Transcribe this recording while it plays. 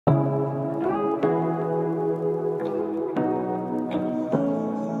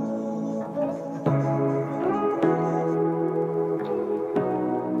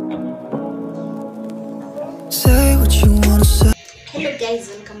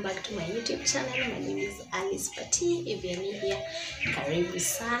welcome back to my YouTube channel. My name is Alice Pati. If you're new here, karibu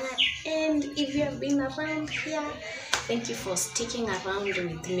sana, and if you have been around here, thank you for sticking around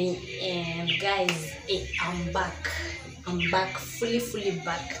with me. And guys, I'm back fully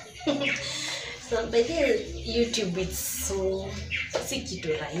back. So by the YouTube, it's so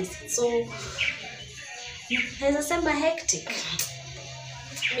kitu rahisi, so as a hectic,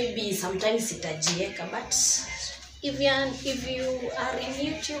 maybe sometimes itajieka, but if you are in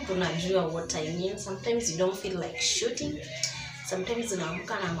YouTube, unajua what I mean. Sometimes you don't feel like shooting, sometimes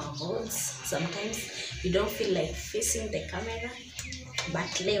unaamka na moods, sometimes you don't feel like facing the camera,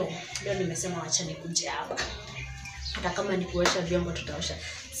 but leo nimesema wacha nikuje hapa, hata kama ni kuosha vyombo tutaosha.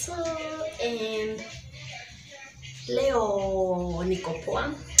 So and leo niko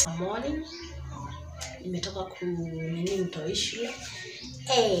poa. Morning nimetoka mtoi shule,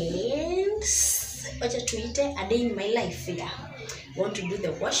 and wacha tuite a day in my life. Yeah, want to do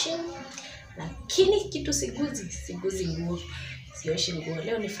the washing, lakini kitu siguzi nguo, sioshi nguo.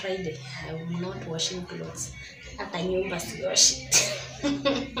 Leo ni Friday, I'm not washing clothes, hata nyumba sioshi.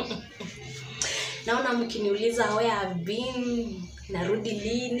 Naona mkiniuliza where I've been, narudi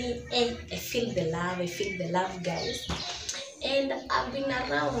lini, I feel the love guys. And I've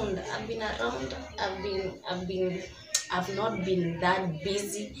not been that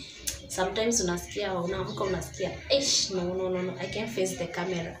busy. Sometimes unaamka unasikia no, I can't face the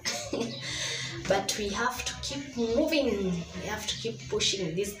camera. But we have to keep moving, we have to keep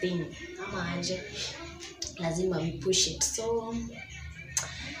pushing this thing. Ama aje, lazima we push it. So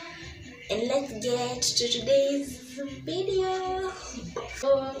and let's get to today's video.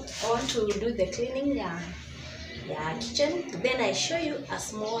 So I want to do the cleaning kitchen, then I show you a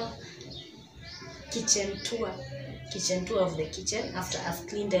small kitchen tour of the kitchen after I've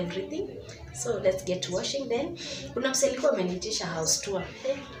cleaned everything. So let's get to washing. Then kuna mselikuwa amenitisha house tour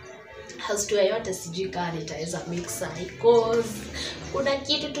yote, sijui kama nitaweza make sense because kuna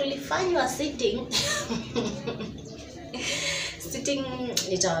kitu tulifanywa sitting.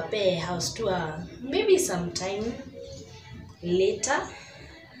 Nitawapea house tour maybe sometime later,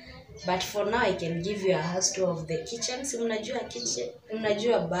 but for now I can give you a house tour of the kitchen. Si mnajua kitchen,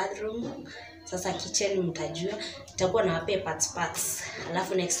 mnajua bathroom, sasa kitchen mtajua. Itakuwa na wape parts.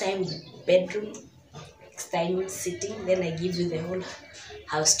 Alafu next time bedroom, next time sitting, then I give you the whole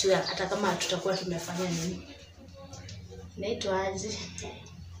house tour. Hata kama tutakuwa tumefanya nini, naitwa aje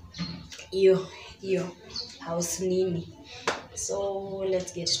hiyo house nini. So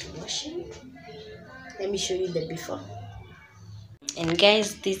let's get to washing. Let me show you the before. And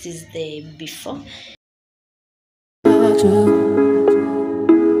guys, this is the before.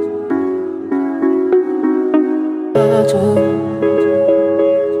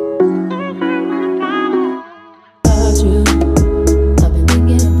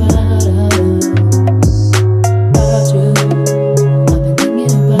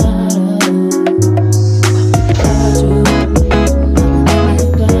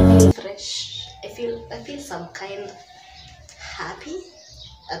 I feel some kind happy.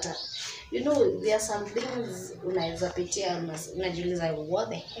 You know, there are some things unaweza pitia unajiuliza what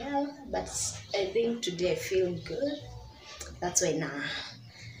the hell, but I think today I feel good. That's why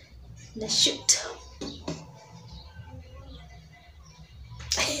na shoot.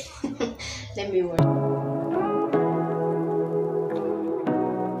 Let me work.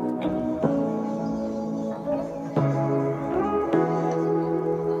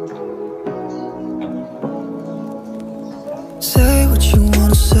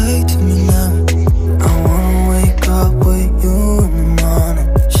 Say to me now, I wanna wake up with you in the morning.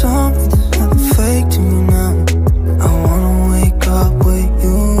 Show me there's nothing fake to me now. I wanna wake up with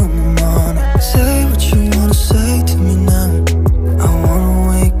you in the morning. Say what you wanna say to me now. I wanna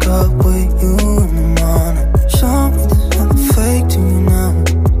wake up with you in the morning. Show me there's nothing fake to me now.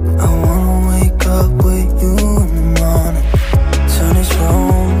 I wanna wake up with you in the morning. Turn this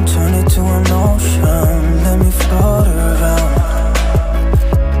room, turn it to an ocean. Let me float around.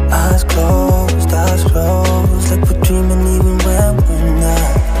 Eyes closed, like we're dreaming even when we're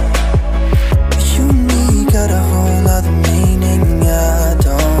not. But you and me got a whole other meaning, I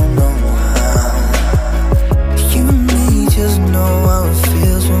don't know how. You and me just know how it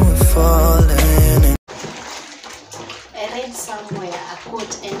feels when we're falling. I read somewhere a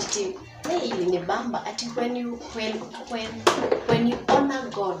quote, and ilinibamba ati when you honor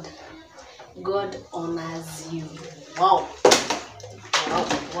God, God honors you. Wow.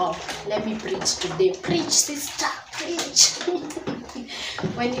 Let me preach today. Preach, sister, preach.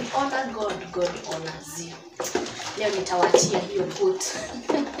 When you honor God, God honors you. Leo nitawachia hiyo quote.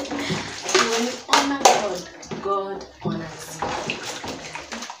 When you honor God, God honors you.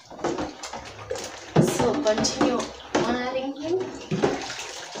 continue honoring him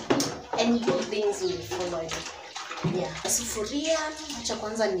and good things will follow you. Yeah. Sufuria, acha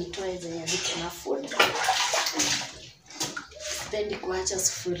kwanza nitoe zenye ziko na food. Sipendi kuacha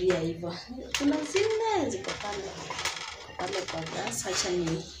sufuria hivyo. Kuna zingine ziko pale kwa gas, acha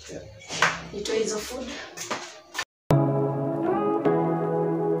nitoe hizo food.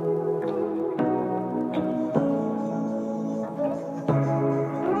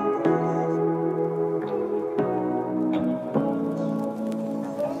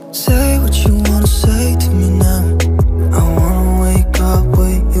 Say what you wanna say to me now. I wanna wake up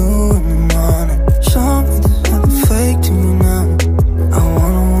with you in the morning. Show me there's nothing fake to me now. I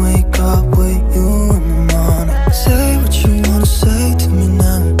wanna wake up with you in the morning. Say what you wanna say to me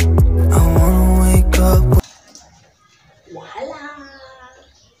now. I wanna wake up with Wala.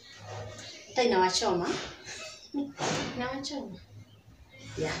 Inawachoma. Inawachoma.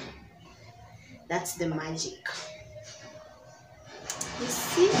 Yeah. That's the magic. You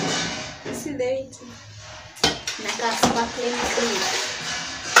see the way it is. Naka sparkling clean.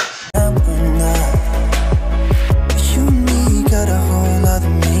 you and me got a whole other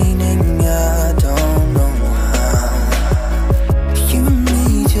meaning. I don't know how. You and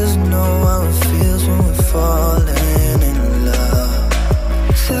me just know how it feels when we're falling in love.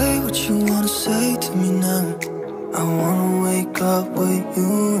 Say what you wanna say to me now. I wanna wake up with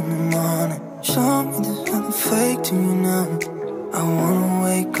you in the morning. Show me there's nothing fake to me now. I wanna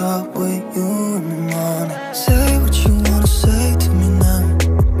wake up with you in the morning. Say what you wanna say to me now.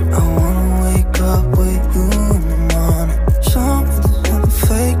 I wanna wake up with you in the morning. Show me there's nothing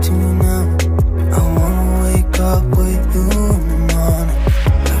fake to me now. I wanna wake up with you in the morning.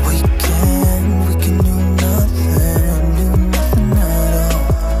 We can do nothing at all.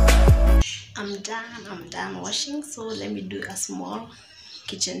 I'm done washing, so let me do a small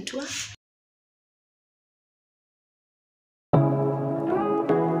kitchen tour.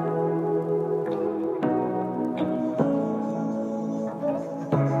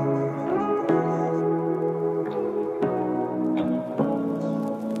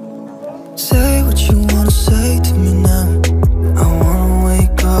 Say what you wanna say to me now. I wanna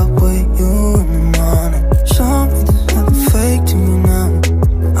wake up with you in the morning. Show me there's nothing fake to me now.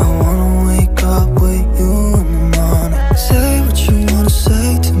 I wanna wake up with you in the morning. Say what you wanna say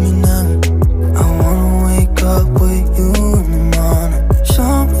to me now. I wanna wake up with you in the morning.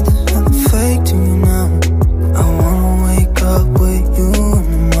 Show me there's nothing fake to me now. I wanna wake up with you in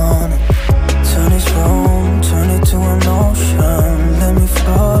the morning. Turn this room, turn it to an ocean. Let me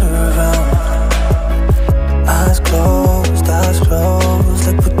float around. Eyes closed,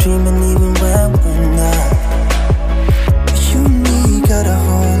 like we're dreaming even when we're not. You and me got a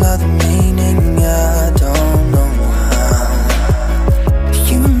whole other meaning. I don't know how.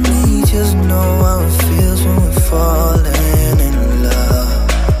 You and me just know how it feels when we're falling in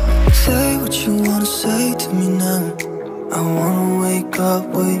love. Say what you wanna say to me now. I wanna wake up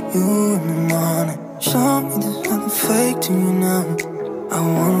with you in the morning. Show me there's nothing fake to me now. I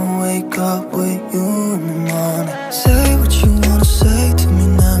wanna wake up with you in the morning. Say what you wanna say to me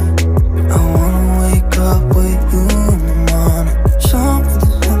now. I wanna wake up with you in the morning. Show me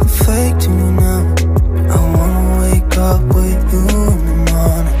there's nothing fake to me now. I wanna wake up with you in the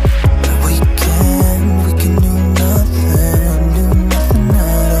morning. We can do nothing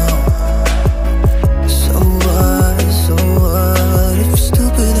at all. So what? If you're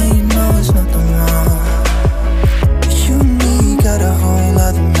stupid then you know it's nothing wrong. You and me got a whole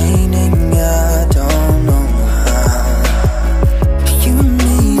other meaning. I don't know how. You and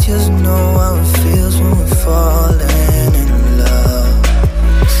me just know how it feels when we're falling in love.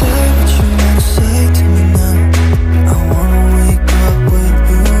 Say what you wanna say to me now. I wanna wake up with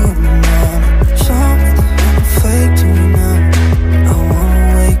you in the morning. Show me there's nothing fake to me now. I wanna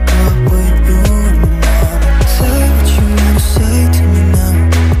wake up with you in the morning. Say what you wanna say to me now.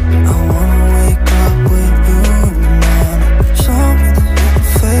 I wanna wake up with you in the morning. Show me there's nothing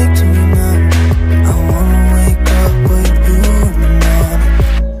fake to me now. I wanna wake up with you in the morning.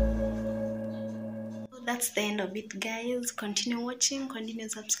 That's the end of it, guys. Continue watching, continue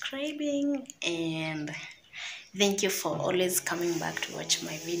subscribing, and thank you for always coming back to watch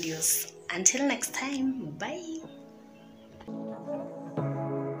my videos. Until next time, bye.